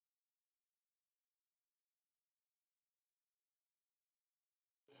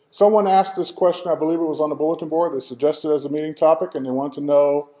Someone asked this question, I believe it was on the bulletin board, they suggested as a meeting topic, and they wanted to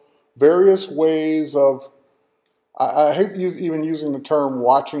know various ways of, I hate even using the term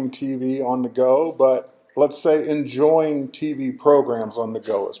watching TV on the go, but let's say enjoying TV programs on the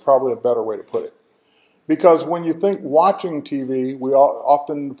go is probably a better way to put it. Because when you think watching TV,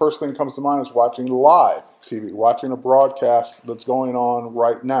 often the first thing that comes to mind is watching live TV, watching a broadcast that's going on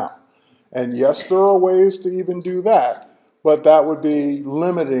right now. And yes, there are ways to even do that, but that would be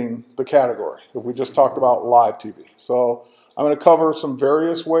limiting the category if we just talked about live TV. So I'm going to cover some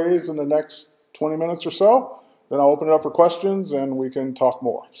various ways in the next 20 minutes or so. Then I'll open it up for questions and we can talk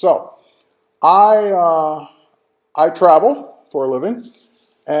more. So I travel for a living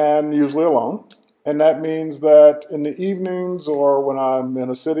and usually alone. And that means that in the evenings or when I'm in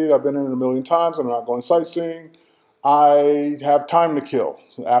a city that I've been in a million times, I'm not going sightseeing, I have time to kill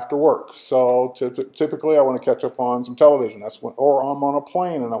after work. So typically I want to catch up on some television. Or I'm on a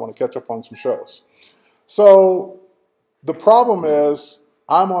plane and I want to catch up on some shows. So the problem is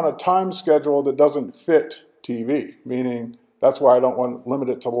I'm on a time schedule that doesn't fit TV, meaning that's why I don't want to limit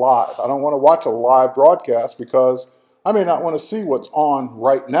it to live. I don't want to watch a live broadcast because I may not want to see what's on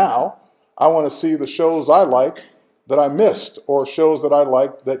right now. I want to see the shows I like that I missed, or shows that I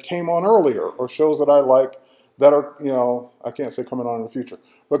like that came on earlier, or shows that I like that are, I can't say coming on in the future,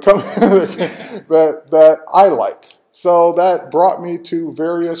 but that I like. So that brought me to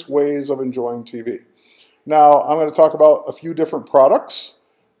various ways of enjoying TV. Now, I'm going to talk about a few different products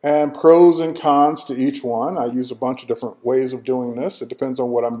and pros and cons to each one. I use a bunch of different ways of doing this. It depends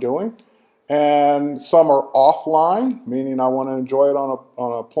on what I'm doing. And some are offline, meaning I want to enjoy it on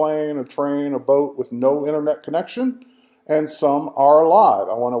a plane, a train, a boat with no internet connection. And some are live.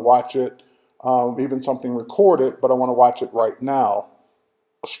 I want to watch it, even something recorded, but I want to watch it right now.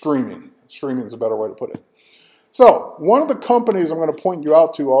 Streaming. Streaming is a better way to put it. So one of the companies I'm going to point you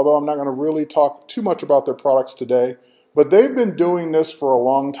out to, although I'm not going to really talk too much about their products today, but they've been doing this for a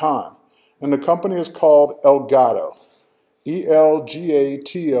long time. And the company is called Elgato. ELGATO.com.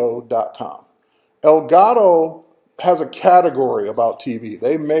 Elgato has a category about TV.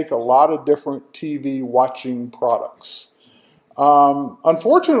 They make a lot of different TV watching products.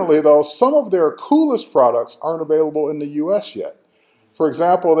 Unfortunately, though, some of their coolest products aren't available in the US yet. For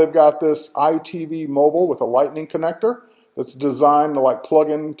example, they've got this iTV mobile with a lightning connector that's designed to plug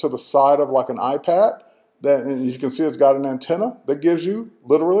into the side of like an iPad. And you can see it's got an antenna that gives you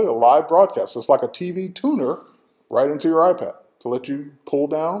literally a live broadcast. It's like a TV tuner right into your iPad to let you pull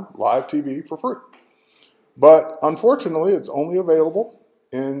down live TV for free. But unfortunately, it's only available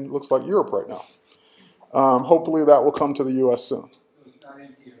in, looks like, Europe right now. Hopefully that will come to the US soon. So it's not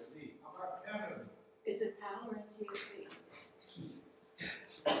NTSC. How about Canada? Is it PAL or NTSC?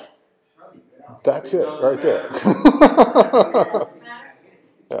 That's it right there.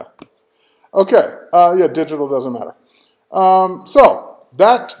 Yeah. Okay. Yeah, digital doesn't matter. So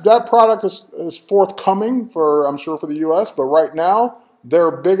that product is forthcoming for, I'm sure, for the US, but right now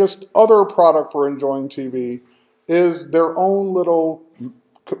their biggest other product for enjoying TV is their own little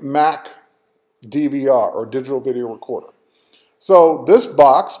Mac DVR, or digital video recorder. So this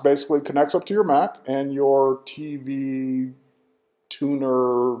box basically connects up to your Mac and your TV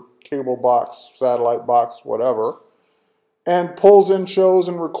tuner, cable box, satellite box, whatever, and pulls in shows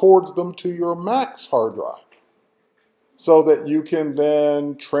and records them to your Mac's hard drive so that you can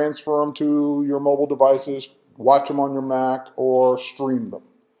then transfer them to your mobile devices, watch them on your Mac, or stream them.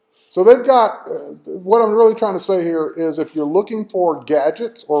 So they've got, what I'm really trying to say here is if you're looking for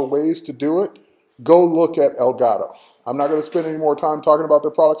gadgets or ways to do it, go look at Elgato. I'm not going to spend any more time talking about their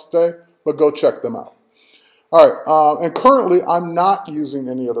products today, but go check them out. All right, and currently I'm not using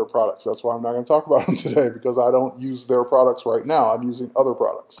any of their products. That's why I'm not going to talk about them today, because I don't use their products right now. I'm using other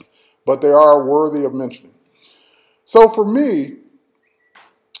products, but they are worthy of mentioning. So for me,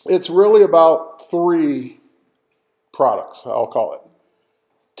 it's really about 3 products, I'll call it.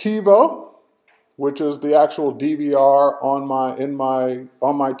 TiVo, which is the actual DVR on my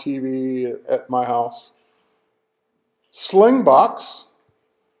TV at my house. Slingbox,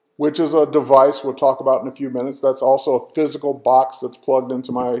 which is a device we'll talk about in a few minutes. That's also a physical box that's plugged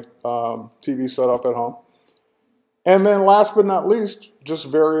into my TV setup at home. And then last but not least, just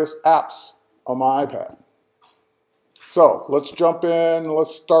various apps on my iPad. So let's jump in.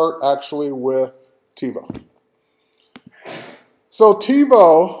 Let's start actually with TiVo. So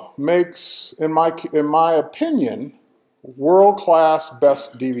TiVo makes, in my opinion, world-class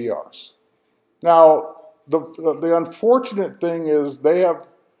best DVRs. Now, the unfortunate thing is they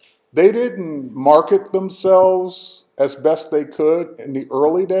didn't market themselves as best they could in the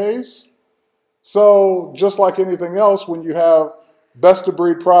early days. So just like anything else, when you have best of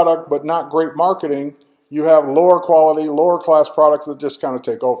breed product but not great marketing, you have lower quality, lower class products that just kind of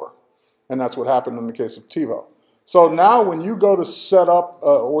take over. And that's what happened in the case of TiVo. So now when you go to set up,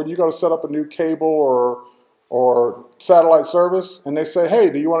 a new cable or satellite service, and they say, hey,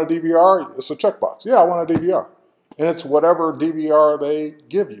 do you want a DVR? It's a checkbox. Yeah, I want a DVR. And it's whatever DVR they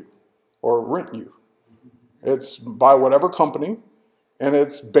give you or rent you. It's by whatever company, and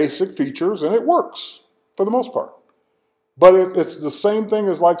it's basic features, and it works for the most part. But it's the same thing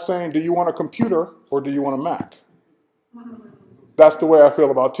as like saying, do you want a computer or do you want a Mac? That's the way I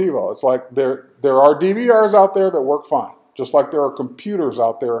feel about TiVo. It's like there are DVRs out there that work fine, just like there are computers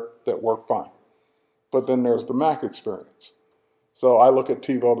out there that work fine. But then there's the Mac experience. So I look at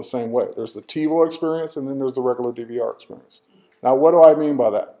TiVo the same way. There's the TiVo experience, and then there's the regular DVR experience. Now, what do I mean by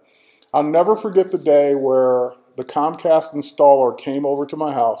that? I'll never forget the day where the Comcast installer came over to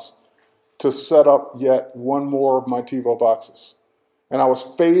my house to set up yet one more of my TiVo boxes. And I was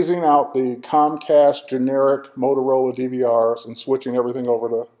phasing out the Comcast generic Motorola DVRs and switching everything over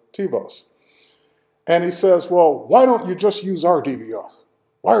to TiVos. And he says, well, why don't you just use our DVR?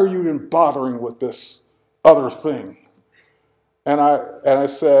 Why are you even bothering with this other thing? And I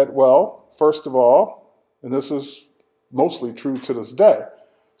said, well, first of all, and this is mostly true to this day,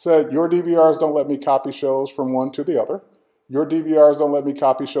 said your DVRs don't let me copy shows from one to the other. Your DVRs don't let me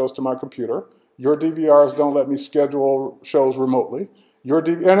copy shows to my computer. Your DVRs don't let me schedule shows remotely.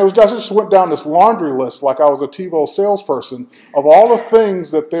 And I just went down this laundry list like I was a TiVo salesperson of all the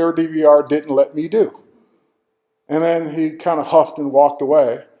things that their DVR didn't let me do. And then he kind of huffed and walked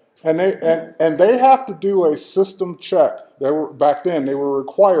away. And they have to do a system check. Back then, they were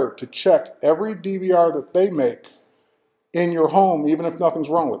required to check every DVR that they make in your home, even if nothing's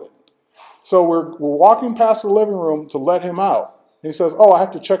wrong with it. So we're walking past the living room to let him out. He says, oh, I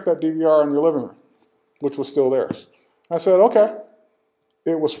have to check that DVR in your living room, which was still theirs. I said, okay.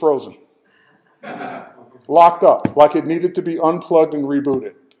 It was frozen. Locked up, like it needed to be unplugged and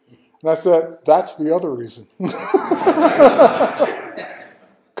rebooted. And I said, that's the other reason.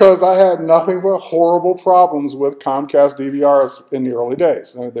 Because I had nothing but horrible problems with Comcast DVRs in the early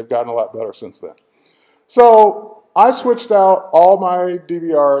days. And they've gotten a lot better since then. So I switched out all my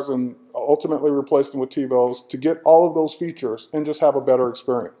DVRs and ultimately replaced them with TiVos to get all of those features and just have a better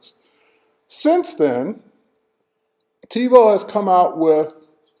experience. Since then, TiVo has come out with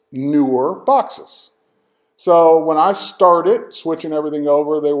newer boxes. So when I started switching everything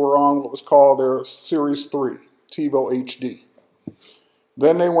over, they were on what was called their Series 3, TiVo HD.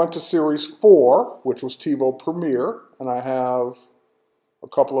 Then they went to Series 4, which was TiVo Premier, and I have a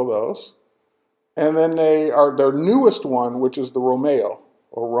couple of those. And then their newest one, which is the Romeo.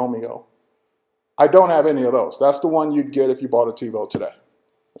 I don't have any of those. That's the one you'd get if you bought a TiVo today.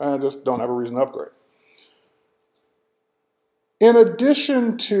 I just don't have a reason to upgrade. In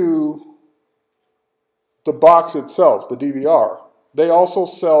addition to the box itself, the DVR, they also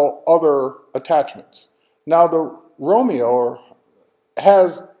sell other attachments. Now the Romeo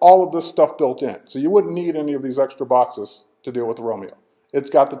has all of this stuff built in, so you wouldn't need any of these extra boxes to deal with the Romeo.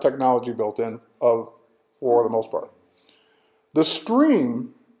 It's got the technology built in for the most part. The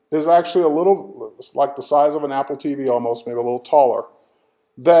Stream is actually it's like the size of an Apple TV almost, maybe a little taller,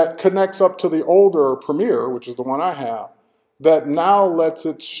 that connects up to the older Premier, which is the one I have, that now lets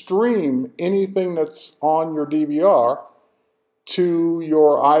it stream anything that's on your DVR to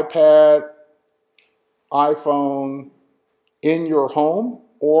your iPad, iPhone, in your home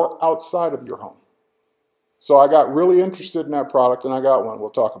or outside of your home. So I got really interested in that product, and I got one. We'll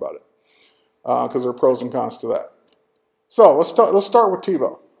talk about it because there are pros and cons to that. So let's start with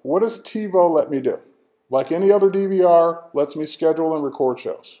TiVo. What does TiVo let me do? Like any other DVR, lets me schedule and record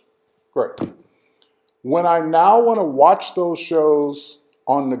shows. Great. When I now want to watch those shows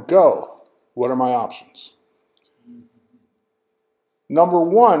on the go, what are my options? Number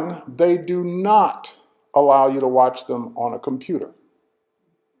one, they do not allow you to watch them on a computer.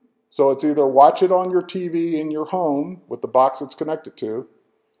 So it's either watch it on your TV in your home with the box it's connected to,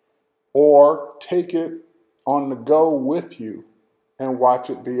 or take it on the go with you and watch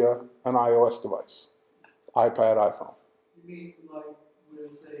it via an iOS device, iPad, iPhone. You mean like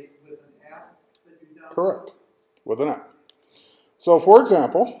with an app that you download? Correct, with an app. So for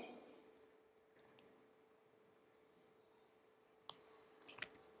example,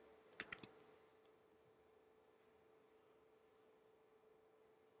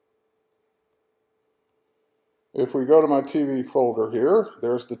 if we go to my TV folder here,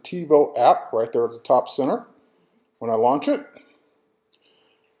 there's the TiVo app right there at the top center. When I launch it,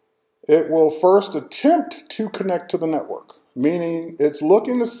 it will first attempt to connect to the network, meaning it's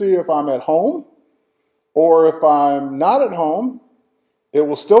looking to see if I'm at home, or if I'm not at home, It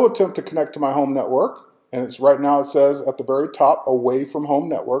will still attempt to connect to my home network, and it's right now it says at the very top, away from home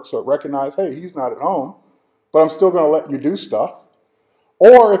network, so it recognizes, hey, he's not at home, but I'm still going to let you do stuff.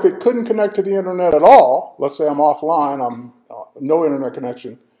 Or if it couldn't connect to the internet at all, let's say I'm offline, I'm no internet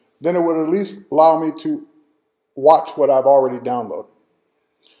connection, then it would at least allow me to watch what I've already downloaded.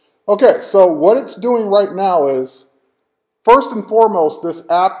 Okay, so what it's doing right now is, first and foremost, this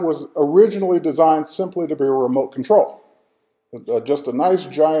app was originally designed simply to be a remote control. Just a nice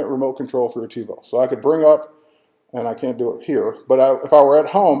giant remote control for your TiVo. So I could bring up, and I can't do it here, but if I were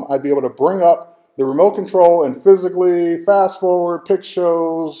at home, I'd be able to bring up the remote control and physically fast forward, pick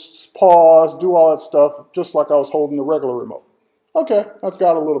shows, pause, do all that stuff, just like I was holding the regular remote. Okay, that's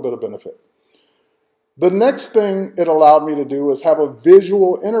got a little bit of benefit. The next thing it allowed me to do is have a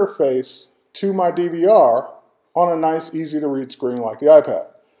visual interface to my DVR on a nice, easy-to-read screen like the iPad.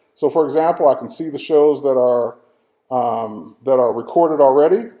 So, for example, I can see the shows that are recorded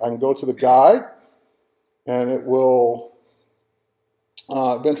already. I can go to the guide, and it will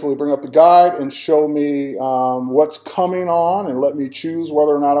eventually bring up the guide and show me what's coming on and let me choose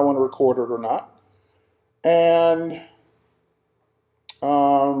whether or not I want to record it or not. And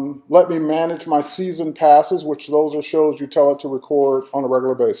let me manage my season passes, which those are shows you tell it to record on a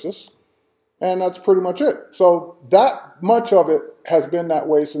regular basis. And that's pretty much it. So that much of it has been that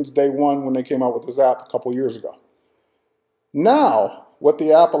way since day one when they came out with this app a couple years ago. Now, what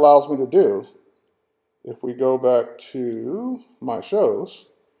the app allows me to do, if we go back to my shows,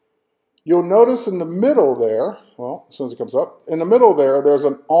 you'll notice in the middle there, well, as soon as it comes up, in the middle there, there's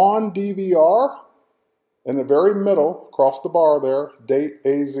an on DVR. In the very middle, across the bar there, date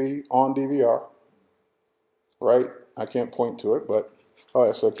AZ on DVR. Right? I can't point to it, but, oh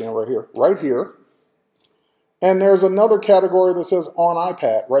yes, I can right here. Right here. And there's another category that says on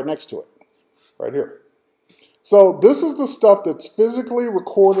iPad right next to it. Right here. So this is the stuff that's physically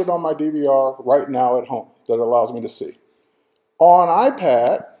recorded on my DVR right now at home that allows me to see. On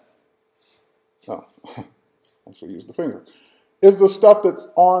iPad, oh, I should use the finger, is the stuff that's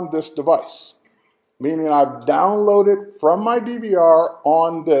on this device. Meaning I've downloaded from my DVR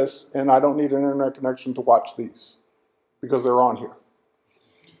on this, and I don't need an internet connection to watch these because they're on here.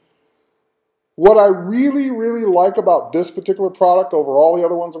 What I really, really like about this particular product over all the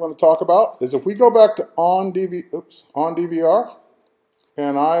other ones I'm going to talk about is if we go back to on DVR,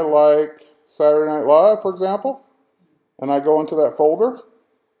 and I like Saturday Night Live, for example, and I go into that folder,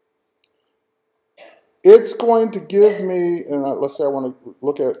 it's going to give me, and let's say I want to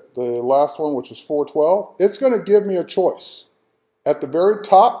look at the last one, which is 412. It's going to give me a choice. At the very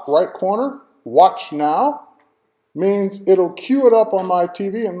top right corner, watch now, means it'll queue it up on my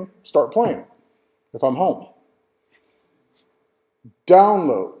TV and start playing it if I'm home.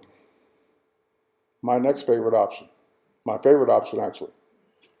 Download, my next favorite option. My favorite option, actually.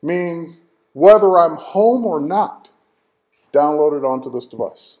 Means whether I'm home or not, download it onto this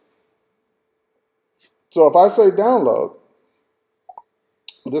device. So if I say download,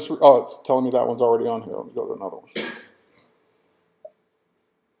 it's telling me that one's already on here. Let me go to another one.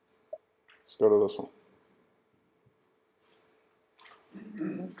 Let's go to this one.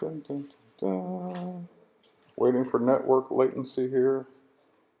 Dun, dun, dun, dun. Waiting for network latency here.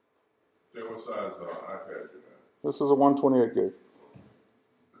 Yeah, what size iPad you have? This is a 128 gig.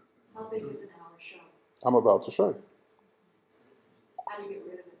 How big is an hour show? I'm about to show you. How do you get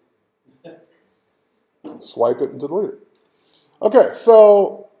rid of it? Swipe it and delete it. Okay,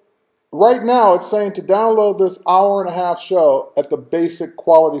 so right now it's saying to download this hour-and-a-half show at the basic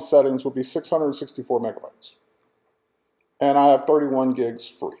quality settings would be 664 megabytes. And I have 31 gigs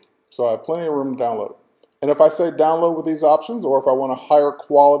free. So I have plenty of room to download it. And if I say download with these options, or if I want a higher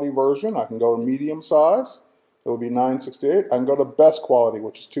quality version, I can go to medium size. It would be 968. I can go to best quality,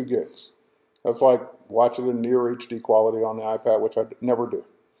 which is 2 gigs. That's like watching it in near HD quality on the iPad, which I never do.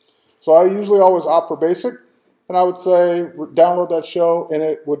 So I usually always opt for basic, and I would say download that show, and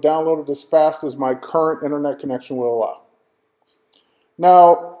it would download it as fast as my current internet connection will allow.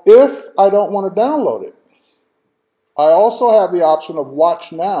 Now, if I don't want to download it, I also have the option of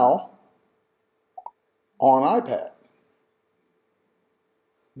watch now on iPad.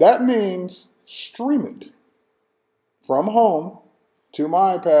 That means stream it from home to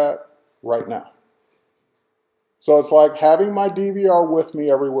my iPad right now. So it's like having my DVR with me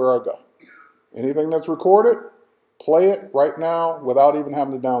everywhere I go. Anything that's recorded, play it right now without even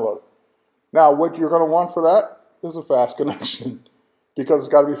having to download it. Now, what you're going to want for that is a fast connection because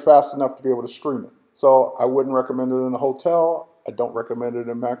it's got to be fast enough to be able to stream it. So I wouldn't recommend it in a hotel. I don't recommend it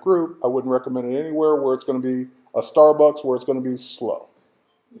in Mac Group. I wouldn't recommend it anywhere where it's going to be a Starbucks where it's going to be slow.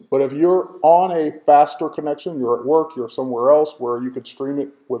 But if you're on a faster connection, you're at work, you're somewhere else where you could stream it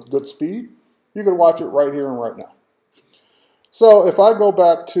with good speed, you could watch it right here and right now. So if I go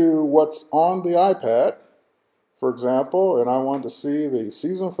back to what's on the iPad, for example, and I want to see the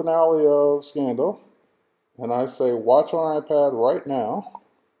season finale of Scandal, and I say watch on iPad right now,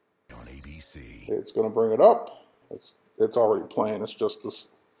 on ABC. It's going to bring it up. It's already playing. It's just this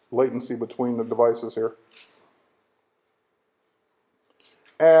latency between the devices here.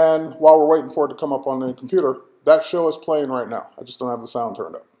 And while we're waiting for it to come up on the computer, that show is playing right now. I just don't have the sound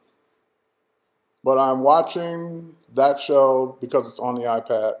turned up. But I'm watching that show because it's on the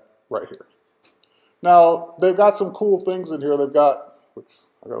iPad right here. Now, they've got some cool things in here. They've got,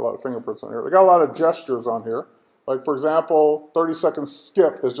 I got a lot of fingerprints on here. They got a lot of gestures on here. Like, for example, 30-second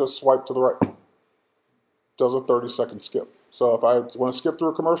skip is just swipe to the right. Does a 30-second skip. So if I want to skip through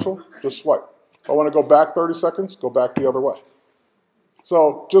a commercial, just swipe. If I want to go back 30 seconds, go back the other way.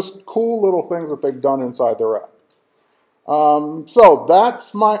 So just cool little things that they've done inside their app. So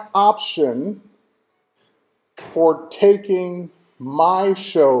that's my option for taking my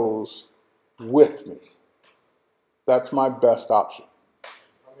shows with me. That's my best option.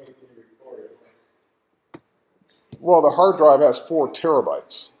 How many can you record? Well, the hard drive has 4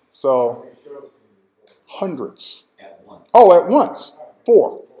 terabytes. How So many shows can you record? hundreds. At once. Oh, at once.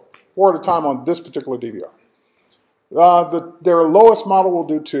 4. 4 at a time on this particular DVR. Their lowest model will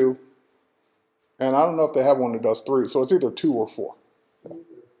do 2. And I don't know if they have one that does 3. So it's either 2 or 4. There's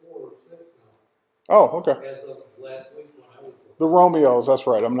 4 or 6 Oh, okay. now, as of last week when I was. The Romeos, that's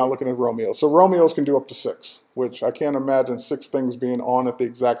right. I'm not looking at Romeos. So Romeos can do up to 6, which I can't imagine 6 things being on at the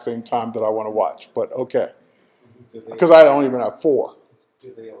exact same time that I want to watch. But okay. Because I don't even have 4.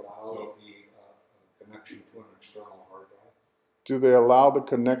 Do they allow the connection to an external hard drive? Do they allow the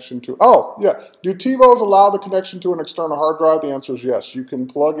connection to... Oh, yeah. Do TiVos allow the connection to an external hard drive? The answer is yes. You can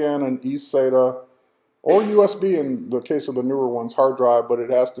plug in an eSATA or USB in the case of the newer ones, hard drive, but it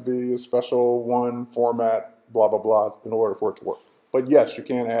has to be a special one format, blah, blah, blah, in order for it to work. But yes, you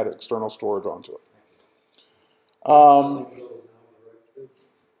can add external storage onto it.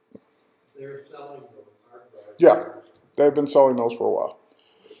 They're selling those hard drives. Yeah, they've been selling those for a while.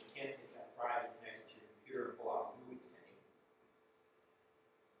 But you can't take that drive and connect it to your computer and pull out movies, can you?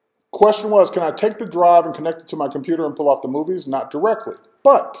 Question was, can I take the drive and connect it to my computer and pull off the movies? Not directly.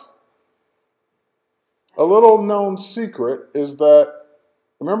 But a little known secret is that,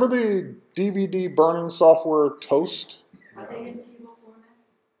 remember the DVD burning software Toast? Are they in TiVo format?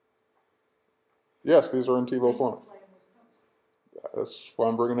 Yes, these are in So you TiVo can format. play 'em with Toast. That's why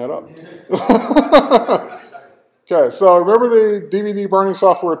I'm bringing that up. Okay, so remember the DVD burning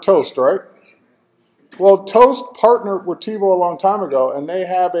software Toast, right? Well, Toast partnered with TiVo a long time ago, and they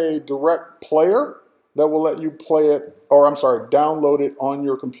have a direct player that will let you play it, or I'm sorry, download it on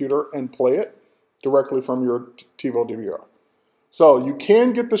your computer and play it directly from your TiVo DVR. So you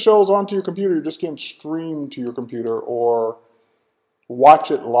can get the shows onto your computer, you just can't stream to your computer or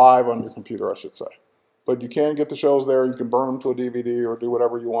watch it live on your computer, I should say. But you can get the shows there, you can burn them to a DVD or do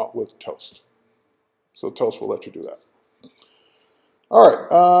whatever you want with Toast. So Toast will let you do that. All right,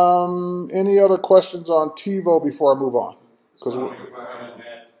 any other questions on TiVo before I move on? Because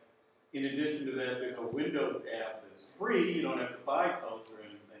In addition to that, there's a Windows app that's free. You don't have to buy Toast or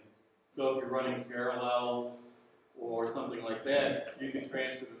anything. So if you're running parallels or something like that, you can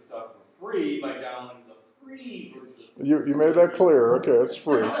transfer the stuff for free by downloading the free version. you made that clear. Okay, it's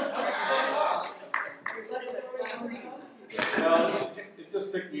free. Well, it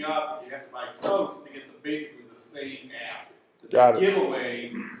just ticked me off that you have to buy Toast to get basically the same app. Got it.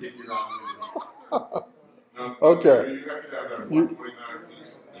 Giveaway if you're on Windows. Okay. Do you have to have that 129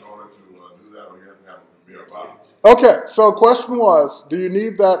 piece in order to do that, or you have to have a Premier box? Okay, so question was, do you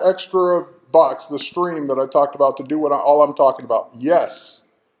need that extra box, the stream that I talked about, to do what all I'm talking about? Yes,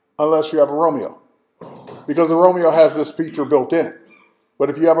 unless you have a Romeo. Because the Romeo has this feature built in. But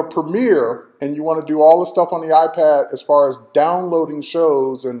if you have a Premiere and you want to do all the stuff on the iPad as far as downloading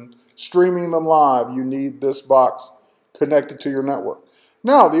shows and streaming them live, you need this box connected to your network.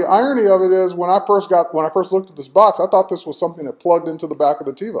 Now, the irony of it is, when I first looked at this box, I thought this was something that plugged into the back of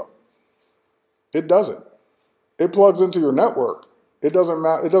the TiVo. It doesn't. It plugs into your network. It doesn't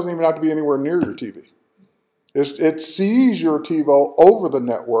matter. It doesn't even have to be anywhere near your TV. It sees your TiVo over the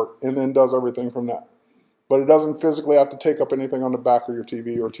network and then does everything from that. But it doesn't physically have to take up anything on the back of your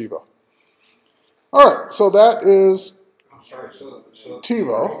TV or TiVo. All right, so that is I'm sorry, so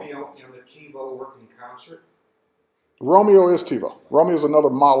TiVo. Romeo and the TiVo work in concert? Romeo is TiVo. Romeo is another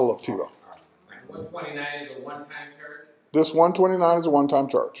model of TiVo. 129 is a one-time charge? This 129 is a one-time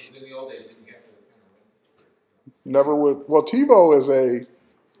charge. In the old days, didn't you have to Never would. Well, TiVo is a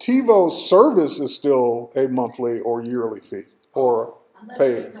TiVo's service is still a monthly or yearly fee, or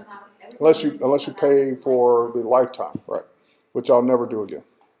paid, unless you pay for the lifetime, right? Which I'll never do again,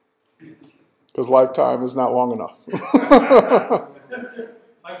 because lifetime is not long enough.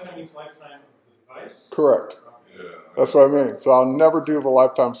 Lifetime means lifetime of the device? Correct. Yeah. That's what I mean. So I'll never do the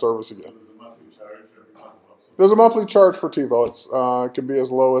lifetime service again. There's a monthly charge every month also. There's a monthly charge for TiVo. It can be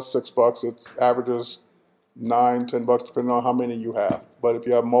as low as $6. It averages $9, $10 depending on how many you have. But if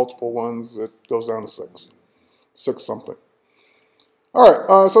you have multiple ones, it goes down to six something. All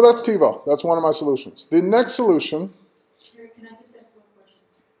right, so that's TiVo. That's one of my solutions. The next solution. Jerry, can I just ask one question?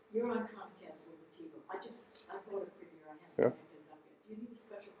 You're on Comcast with the TiVo. I bought it for you. I haven't Yeah. picked it up yet. Do you need a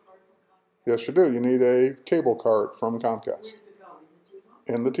special card from Comcast? Yes, you do. You need a cable card from Comcast Where does it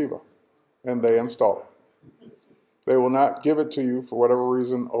go? In in the TiVo, and they install it. They will not give it to you for whatever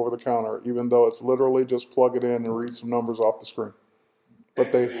reason over the counter, even though it's literally just plug it in and read some numbers off the screen.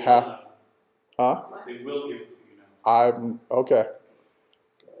 But they have, huh? They will give it to you now. Okay.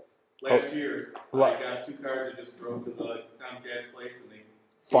 Last year, I Right. got 2 cards. I just drove to the Comcast place and they.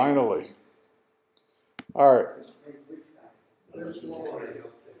 Finally. All right.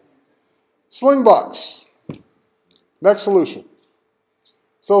 Slingbox. Next solution.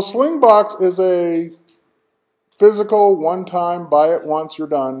 So Slingbox is a physical, one-time, buy it once, you're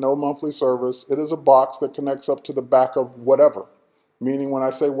done, no monthly service. It is a box that connects up to the back of whatever. Meaning when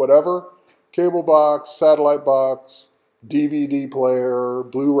I say whatever, cable box, satellite box, DVD player,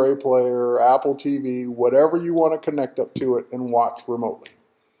 Blu-ray player, Apple TV, whatever you want to connect up to it and watch remotely.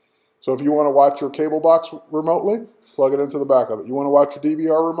 So if you want to watch your cable box remotely, plug it into the back of it. You want to watch your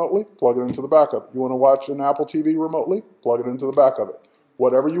DVR remotely, plug it into the back of it. You want to watch an Apple TV remotely, plug it into the back of it.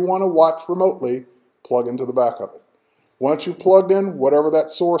 Whatever you want to watch remotely, plug into the back of it. Once you've plugged in whatever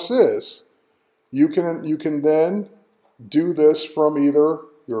that source is, you can then do this from either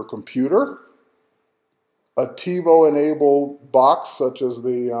your computer, a TiVo-enabled box such as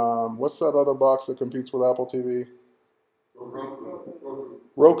the, what's that other box that competes with Apple TV?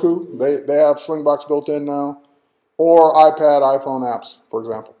 Roku. They have Slingbox built in now. Or iPad, iPhone apps, for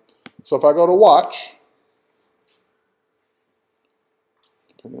example. So if I go to watch,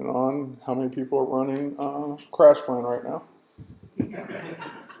 depending on how many people are running Crash Plan right now.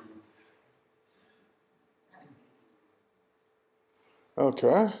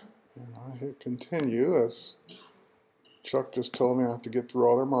 Okay, and I hit continue as Chuck just told me I have to get through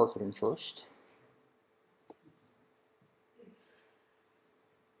all their marketing first.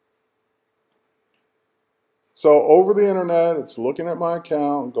 So over the internet, it's looking at my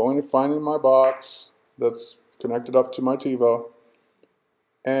account, going and finding my box that's connected up to my TiVo,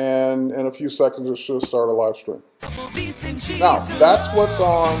 and in a few seconds it should start a live stream. Now, that's what's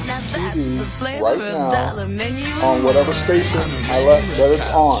on TV right now, on whatever station I let that it's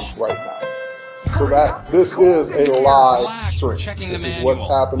on right now. So this is a live stream. This is what's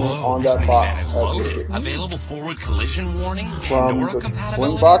happening on that box as we speak. Available forward collision warning, From the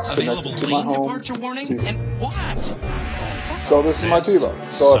Slingbox connected to my home TV. and what? So this is my TiVo.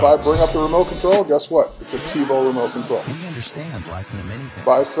 So if I bring up the remote control, guess what? It's a TiVo remote control. We understand life in a minivan. If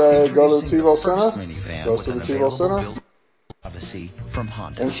I say go to the TiVo Center, goes to the TiVo Center, From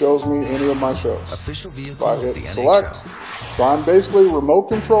Honda. and shows me any of my shows. Official If vehicle I of the hit NHL. select, so I'm basically remote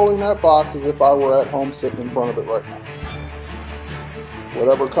controlling that box as if I were at home sitting in front of it right now.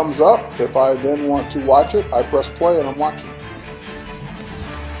 Whatever comes up, if I then want to watch it, I press play and I'm watching it.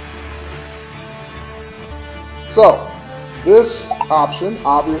 So, this option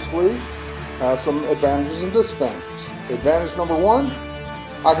obviously has some advantages and disadvantages. Advantage number one,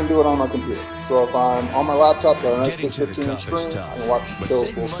 I can do it on my computer. So if I'm on my laptop, got a nice big 15-inch screen, I can watch shows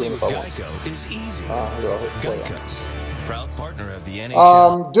full screen if I want. Here, I'll hit play on this. Proud partner of the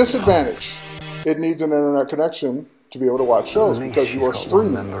NHL. Disadvantage, it needs an internet connection to be able to watch shows because you are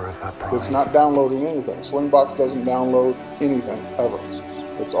streaming. It's not downloading anything. Slingbox doesn't download anything, ever.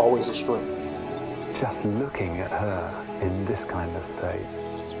 It's always a stream. Just looking at her in this kind of state,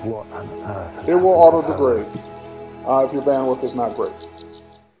 what on earth? It will auto-degrade if your bandwidth is not great.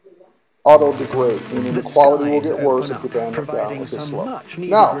 Auto-degrade, meaning the quality will get worse if your bandwidth is slow.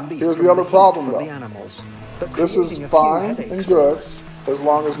 Now, here's the other problem though. This is fine and good as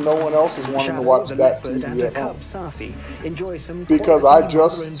long as no one else is wanting to watch that TV at home. Because I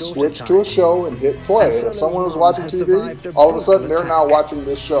just switched to a show and hit play. And if someone was watching TV, all of a sudden they're now watching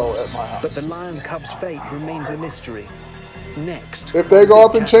this show at my house. But the Lion Cub's fate remains a mystery. Next. If they go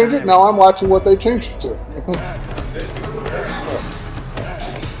up and change it, now I'm watching what they changed it to.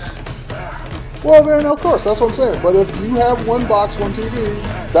 Well, then, of course, that's what I'm saying. But if you have one box, one TV,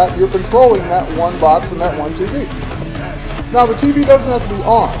 that you're controlling that one box and that one TV. Now the TV doesn't have to be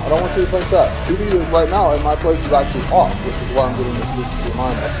on. I don't want you to think that. TV is right now in my place is actually off, which is why I'm getting this leak to my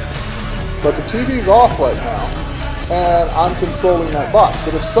message. But the TV is off right now, and I'm controlling that box.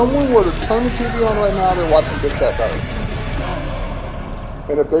 But if someone were to turn the TV on right now, they're watching Big Cat Diary.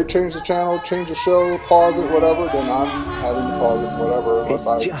 And if they change the channel, change the show, pause it, whatever, then I'm having to pause it, whatever.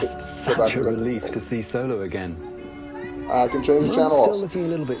 It's just such a relief to see Solo again. I can change the channel still also. Looking a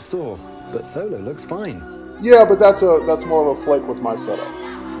little bit sore, but Solo looks fine. Yeah, but that's more of a flake with my setup.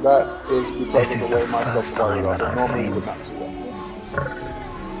 That is because of the way my stuff's started up. Normally you would not see that.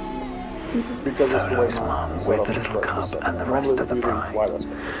 Because it's the way my setup is started. Normally it would be the wide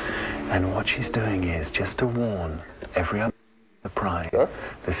aspect. And what she's doing is just to warn every other pride. Okay.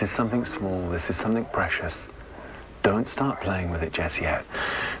 This is something small, this is something precious. Don't start playing with it just yet.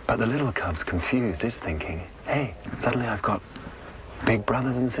 But the little cub's confused, is thinking, hey, suddenly I've got big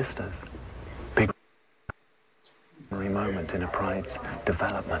brothers and sisters. Big moment in a pride's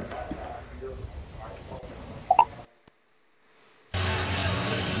development.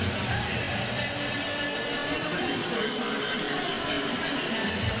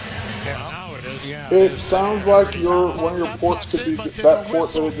 It sounds like one of your ports could be, that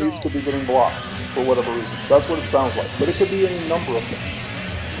port that it needs could be getting blocked for whatever reason. That's what it sounds like. But it could be any number of things.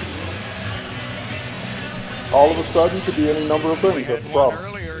 All of a sudden, it could be any number of things. That's the problem.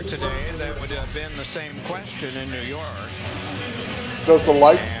 Earlier today, that would have been the same question in New York. Does the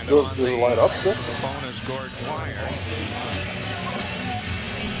lights, does the light up still? The phone is gored wire.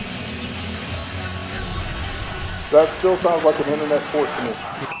 That still sounds like an internet port to me.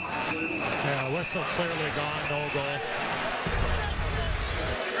 Yeah, whistle clearly gone, no goal.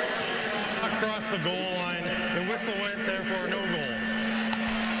 Across the goal line, the whistle went there for no goal.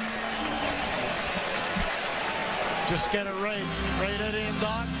 Just get it right. Right, Eddie and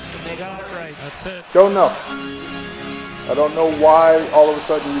Doc? They got it right. That's it. Don't know. I don't know why all of a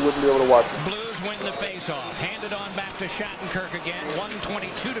sudden you wouldn't be able to watch it. Blues win the face-off. Handed on back to Shattenkirk again.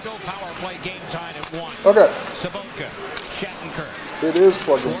 1:22 to go. Power play. Game tied at 1. Okay. Sabotka, Shattenkirk. It is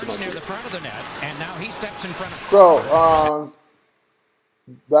plugged into Schwartz my near the front of the net, and now he steps in front of. So,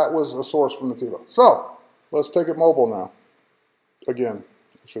 that was a source from the TiVo. So, let's take it mobile now. Again,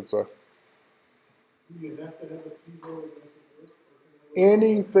 I should say.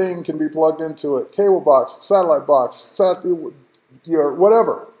 Anything can be plugged into it. Cable box, satellite box,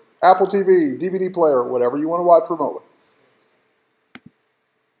 whatever. Apple TV, DVD player, whatever you want to watch remotely.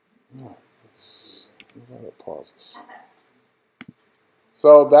 All right, it pauses.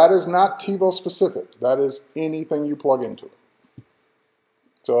 So that is not TiVo specific. That is anything you plug into it.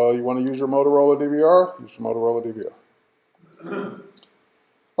 So you want to use your Motorola DVR? Use your Motorola DVR.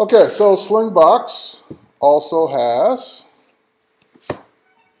 Okay, so Slingbox also has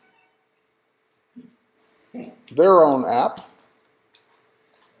their own app.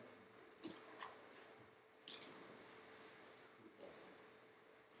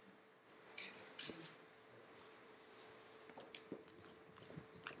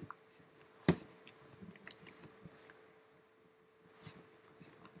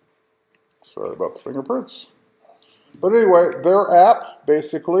 Sorry about the fingerprints. But anyway, their app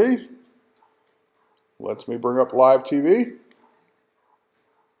basically lets me bring up live TV.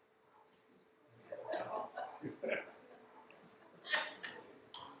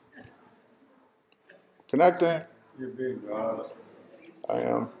 Connecting. You're being God. I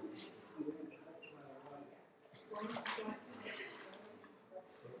am.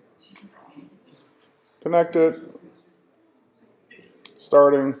 Connected.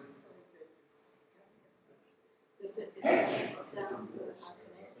 Starting. Is it sound for the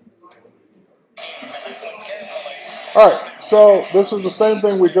All right, so this is the same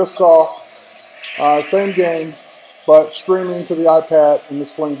thing we just saw, same game, but streaming to the iPad in the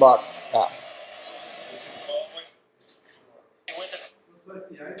Slingbox app.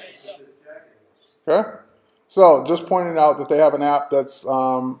 Okay, so just pointing out that they have an app that's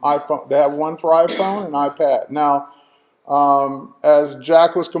iPhone. They have one for iPhone and iPad. Now, as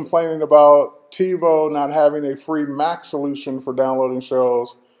Jack was complaining about TiVo not having a free Mac solution for downloading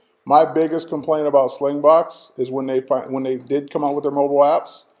shows, my biggest complaint about Slingbox is when they did come out with their mobile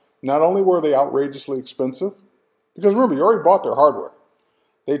apps, not only were they outrageously expensive, because remember, you already bought their hardware.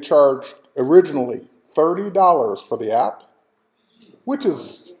 They charged originally $30 for the app, which is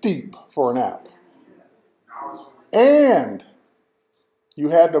steep for an app. And you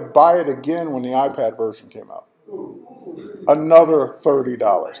had to buy it again when the iPad version came out. Another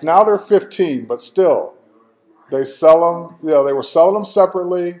 $30. Now they're $15, but still, they sell them. You know, they were selling them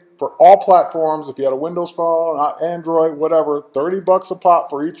separately for all platforms. If you had a Windows phone, Android, whatever, $30 a pop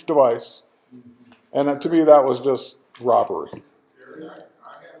for each device. And to me, that was just robbery. Jerry, I have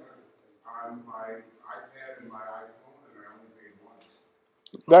it on my iPad and my iPhone, and I only paid once.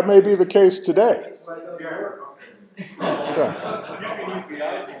 That may be the case today. Yeah, okay.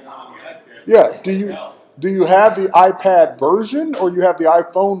 Yeah. Do you have the iPad version, or you have the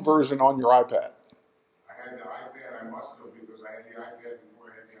iPhone version on your iPad? I had the iPad, I must have, because I had the iPad before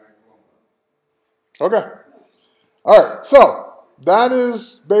I had the iPhone. Okay. All right. So that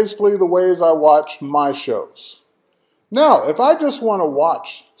is basically the ways I watch my shows. Now, if I just want to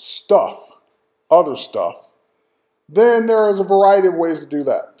watch stuff, other stuff, then there is a variety of ways to do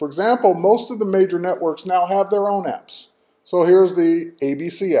that. For example, most of the major networks now have their own apps. So here's the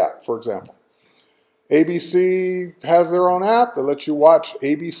ABC app, for example. ABC has their own app that lets you watch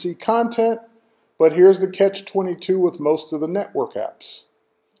ABC content, but here's the catch-22 with most of the network apps.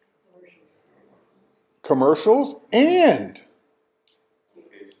 Commercials, and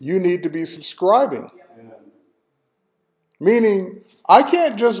you need to be subscribing. Meaning, I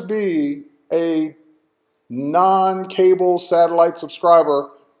can't just be a non-cable satellite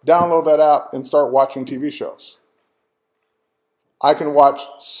subscriber, download that app, and start watching TV shows. I can watch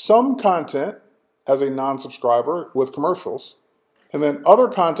some content as a non-subscriber with commercials, and then other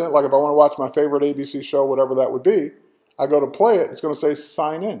content, like if I want to watch my favorite ABC show, whatever that would be, I go to play it, it's going to say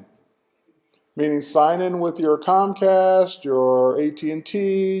sign in. Meaning sign in with your Comcast, your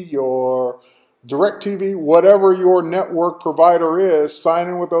AT&T, your DirecTV, whatever your network provider is, sign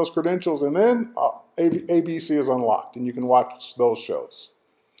in with those credentials, and then ABC is unlocked, and you can watch those shows.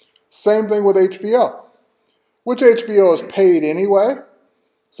 Same thing with HBO, which HBO is paid anyway,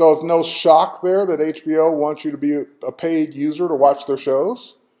 so it's no shock there that HBO wants you to be a paid user to watch their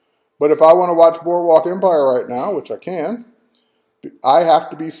shows. But if I want to watch Boardwalk Empire right now, which I can, I have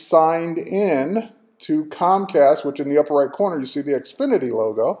to be signed in to Comcast, which in the upper right corner you see the Xfinity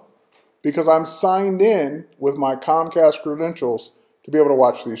logo, because I'm signed in with my Comcast credentials to be able to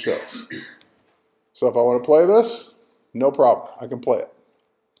watch these shows. So if I want to play this, no problem. I can play it.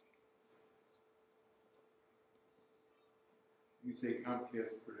 You say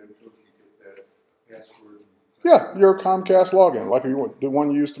Comcast credentials, you get that password? Yeah, your Comcast login, like the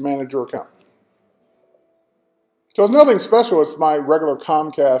one you use to manage your account. So it's nothing special. It's my regular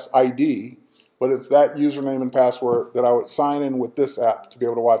Comcast ID, but it's that username and password that I would sign in with this app to be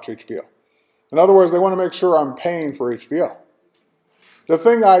able to watch HBO. In other words, they want to make sure I'm paying for HBO. The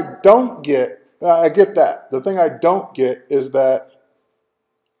thing I don't get, I get that. The thing I don't get is that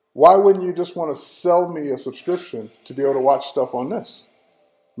why wouldn't you just want to sell me a subscription to be able to watch stuff on this?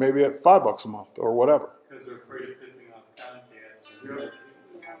 Maybe at $5 a month or whatever. Because they're afraid of pissing off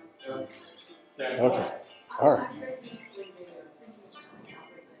Comcast. Okay. All right.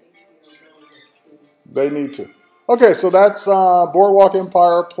 They need to. Okay, so that's Boardwalk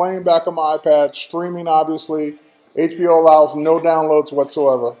Empire playing back on my iPad, streaming obviously. HBO allows no downloads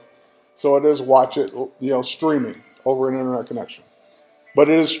whatsoever. So it is watch it, streaming over an internet connection. But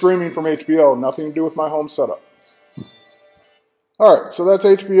it is streaming from HBO, nothing to do with my home setup. All right, so that's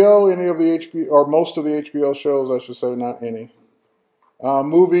HBO, any of the HBO, or most of the HBO shows, I should say, not any.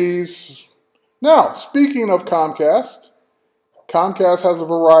 Movies. Now, speaking of Comcast, Comcast has a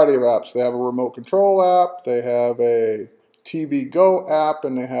variety of apps. They have a remote control app, they have a TV Go app,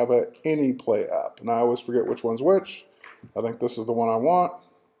 and they have an AnyPlay app. And I always forget which one's which. I think this is the one I want.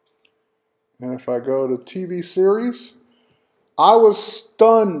 And if I go to TV series, I was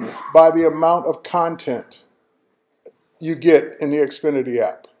stunned by the amount of content you get in the Xfinity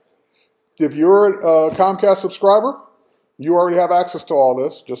app. If you're a Comcast subscriber, you already have access to all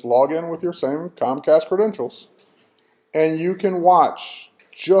this. Just log in with your same Comcast credentials, and you can watch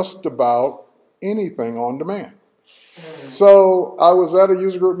just about anything on demand. So I was at a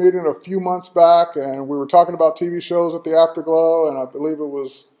user group meeting a few months back, and we were talking about TV shows at the Afterglow, and I believe it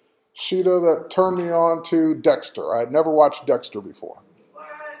was Sheeta that turned me on to Dexter. I had never watched Dexter before.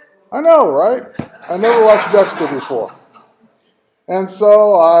 I know, right? I never watched Dexter before. And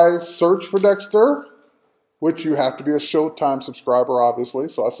so I searched for Dexter, which you have to be a Showtime subscriber, obviously.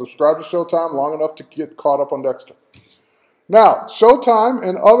 So I subscribed to Showtime long enough to get caught up on Dexter. Now, Showtime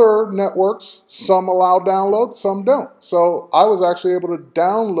and other networks, some allow downloads, some don't. So I was actually able to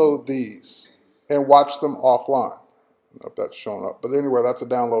download these and watch them offline. I don't know if that's showing up. But anyway, that's a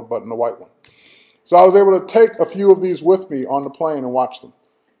download button, the white one. So I was able to take a few of these with me on the plane and watch them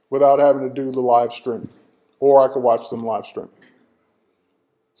without having to do the live streaming. Or I could watch them live streaming.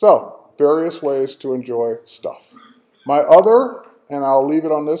 So, various ways to enjoy stuff. My other, and I'll leave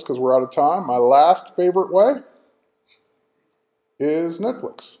it on this because we're out of time, my last favorite way is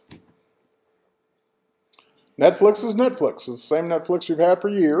Netflix. Netflix is Netflix. It's the same Netflix you've had for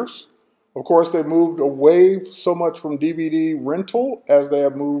years. Of course, they moved away so much from DVD rental as they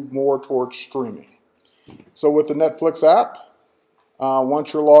have moved more towards streaming. So with the Netflix app,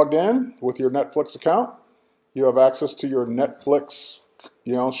 once you're logged in with your Netflix account, you have access to your Netflix,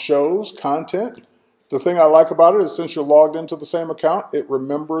 shows, content. The thing I like about it is since you're logged into the same account, it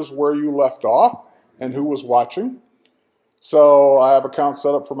remembers where you left off and who was watching. So I have accounts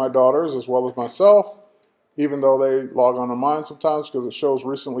set up for my daughters as well as myself, even though they log on to mine sometimes because it shows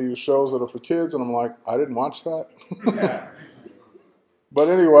recently used shows that are for kids, and I'm like, I didn't watch that. But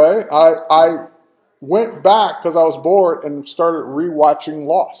anyway, I went back because I was bored and started rewatching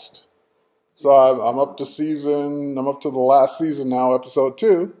Lost. So I'm up to the last season now, episode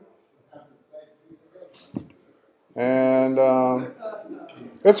 2. And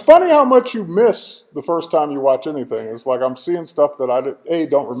it's funny how much you miss the first time you watch anything. It's like I'm seeing stuff that I, A,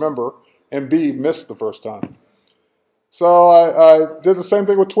 don't remember, and B, missed the first time. So I did the same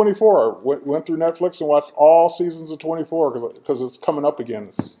thing with 24. Went through Netflix and watched all seasons of 24 because it's coming up again.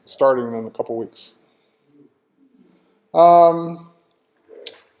 It's starting in a couple weeks.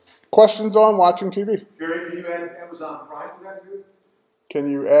 Questions on watching TV? Jerry, can you add Amazon Prime to that too? Can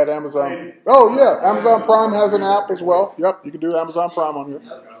you add Amazon? Oh, yeah. Amazon Prime has an app as well. Yep, you can do Amazon Prime on here.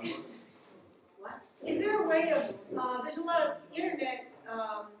 Is there a way of, there's a lot of internet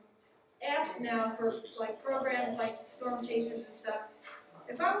apps now for like programs like Storm Chasers and stuff.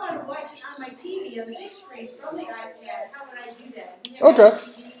 If I wanted to watch it on my TV on the big screen from the iPad, how would I do that? Okay.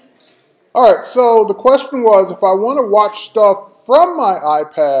 All right, so the question was if I want to watch stuff from my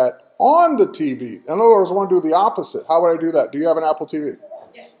iPad on the TV. In other words, I want to do the opposite. How would I do that? Do you have an Apple TV?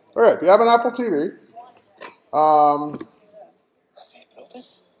 Yes. All right, if you have an Apple TV,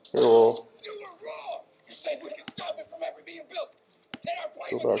 here we'll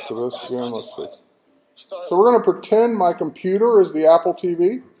go back to this again. Let's see. So we're going to pretend my computer is the Apple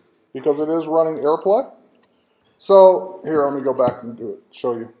TV because it is running AirPlay. So here, let me go back and do it,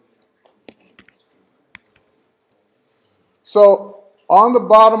 show you. So on the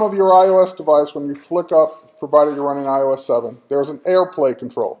bottom of your iOS device, when you flick up, provided you're running iOS 7, there's an AirPlay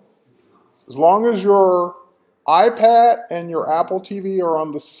control. As long as your iPad and your Apple TV are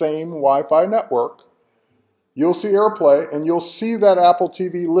on the same Wi-Fi network, you'll see AirPlay and you'll see that Apple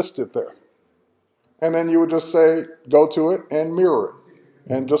TV listed there. And then you would just say, go to it and mirror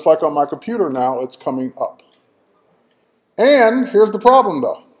it. And just like on my computer now, it's coming up. And here's the problem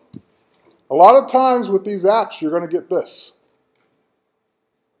though. A lot of times with these apps, you're going to get this.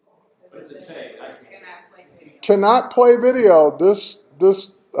 What does it say? Cannot play video.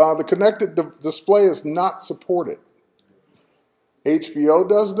 The connected display is not supported. HBO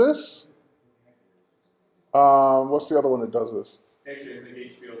does this. What's the other one that does this? Actually, I think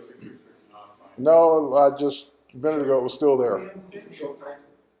HBO is No, a minute ago it was still there.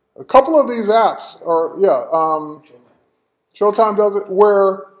 A couple of these apps are, Showtime does it,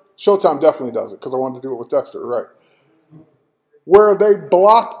 where Showtime definitely does it because I wanted to do it with Dexter, right? Where they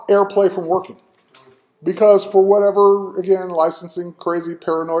block AirPlay from working. Because for whatever, again, licensing, crazy,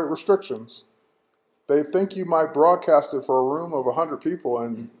 paranoid restrictions, they think you might broadcast it for a room of 100 people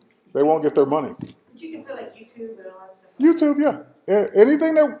and they won't get their money. But you can put like YouTube and all that stuff. YouTube, yeah.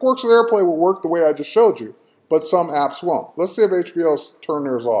 Anything that works with AirPlay will work the way I just showed you, but some apps won't. Let's see if HBO's turned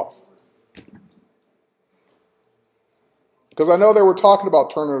theirs off. Because I know they were talking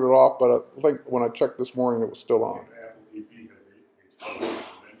about turning it off, but I think when I checked this morning, it was still on.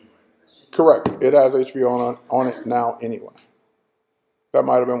 Correct. It has HBO on it now anyway. That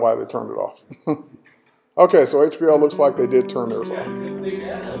might have been why they turned it off. Okay, so HBO looks like they did turn theirs off.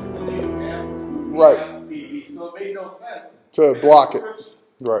 Right. So it made no sense To block it.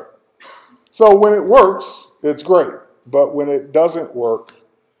 Right. So when it works, it's great. But when it doesn't work,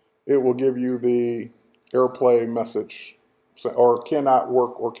 it will give you the AirPlay message, or cannot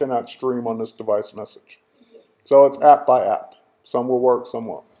work or cannot stream on this device message. So it's app by app. Some will work, some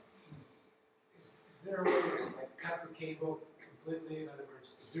won't. Is there a way to cut the cable completely? In other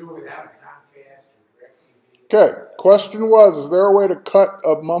words, to do it without Comcast or DirecTV? Okay, question was, is there a way to cut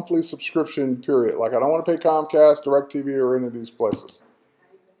a monthly subscription period? Like I don't want to pay Comcast, DirecTV, or any of these places.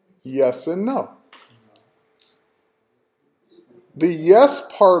 Yes and no. The yes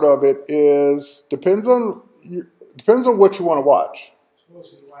part of it is, depends on what you want to watch.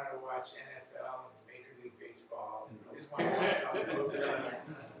 Suppose you want to watch NFL and Major League Baseball. You just want to watch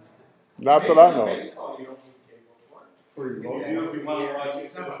Not that I know of. If you want to watch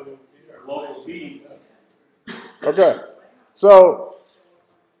local teams. Okay, so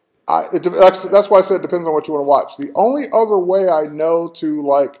that's why I said it depends on what you want to watch. The only other way I know to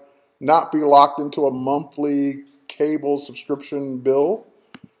not be locked into a monthly cable subscription bill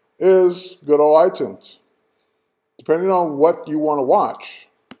is good old iTunes. Depending on what you want to watch,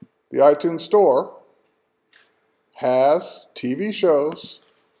 the iTunes Store has TV shows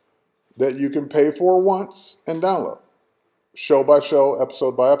that you can pay for once and download, show by show,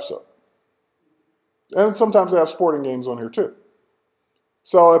 episode by episode. And sometimes they have sporting games on here too.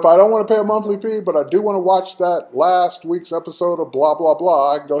 So if I don't want to pay a monthly fee, but I do want to watch that last week's episode of blah, blah,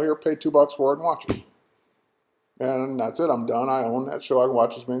 blah, I can go here, pay $2 for it and watch it. And that's it. I'm done. I own that show. I can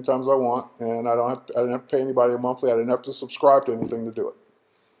watch as many times as I want. And I didn't have to pay anybody a monthly. I didn't have to subscribe to anything to do it.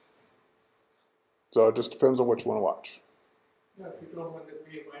 So it just depends on what you want to watch. Yeah, if you don't want to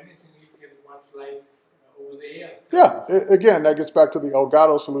pay for anything, you can watch live over the air. Yeah. Again, that gets back to the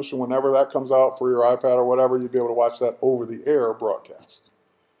Elgato solution. Whenever that comes out for your iPad or whatever, you'll be able to watch that over the air broadcast.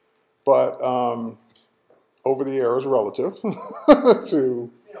 But over the air is relative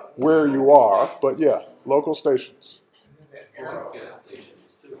to where you are. But yeah, local stations. Broadcast stations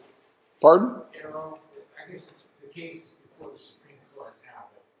too. Pardon? Arrow, I guess it's the case before the Supreme Court now,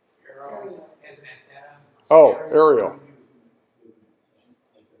 but Arrow has an antenna. Oh, Ariel.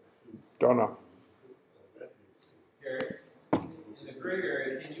 Don't know. Terry, in the gray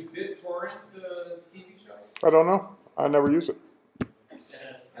area, can you BitTorrent TV shows? I don't know. I never use it.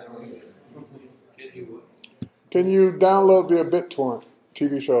 I don't either. Can you? Can you download via BitTorrent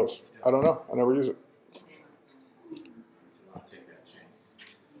TV shows? I don't know. I never use it. I'll take that chance.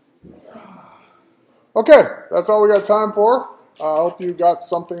 Okay, that's all we got time for. I hope you got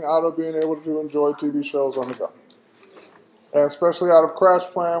something out of being able to enjoy TV shows on the go. And especially out of Crash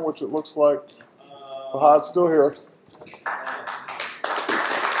Plan, which it looks like Fahad's still here.